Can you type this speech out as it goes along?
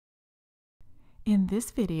In this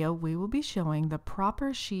video, we will be showing the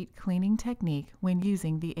proper sheet cleaning technique when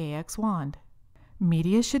using the AX wand.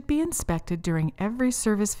 Media should be inspected during every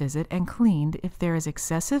service visit and cleaned if there is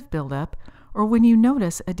excessive buildup or when you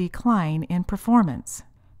notice a decline in performance.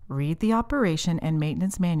 Read the operation and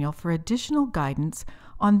maintenance manual for additional guidance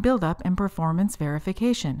on buildup and performance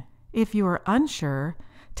verification. If you are unsure,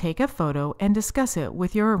 take a photo and discuss it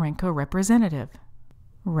with your Orenco representative.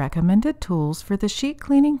 Recommended tools for the sheet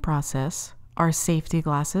cleaning process are safety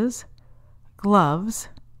glasses, gloves,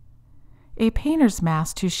 a painter's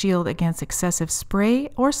mask to shield against excessive spray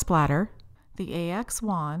or splatter, the AX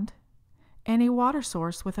wand, and a water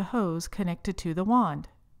source with a hose connected to the wand.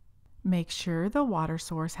 Make sure the water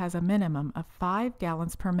source has a minimum of 5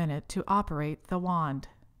 gallons per minute to operate the wand.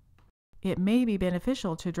 It may be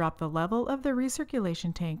beneficial to drop the level of the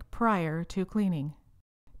recirculation tank prior to cleaning.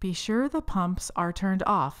 Be sure the pumps are turned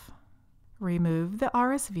off. Remove the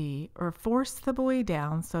RSV or force the buoy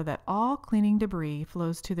down so that all cleaning debris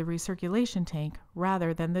flows to the recirculation tank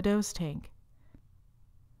rather than the dose tank.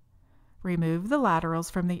 Remove the laterals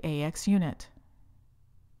from the AX unit.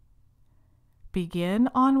 Begin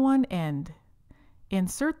on one end.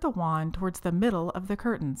 Insert the wand towards the middle of the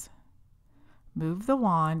curtains. Move the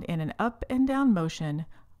wand in an up and down motion,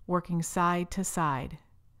 working side to side,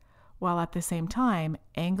 while at the same time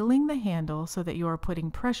angling the handle so that you are putting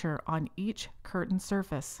pressure on each curtain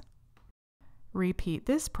surface. Repeat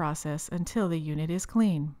this process until the unit is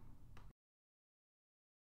clean.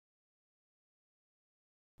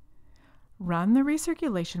 Run the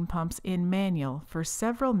recirculation pumps in manual for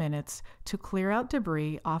several minutes to clear out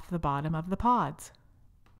debris off the bottom of the pods.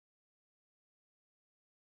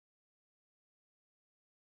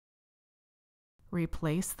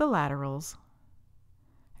 Replace the laterals.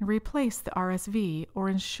 Replace the RSV or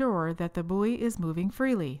ensure that the buoy is moving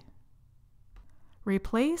freely.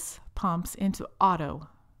 Replace pumps into auto.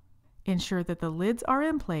 Ensure that the lids are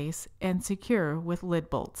in place and secure with lid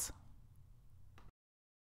bolts.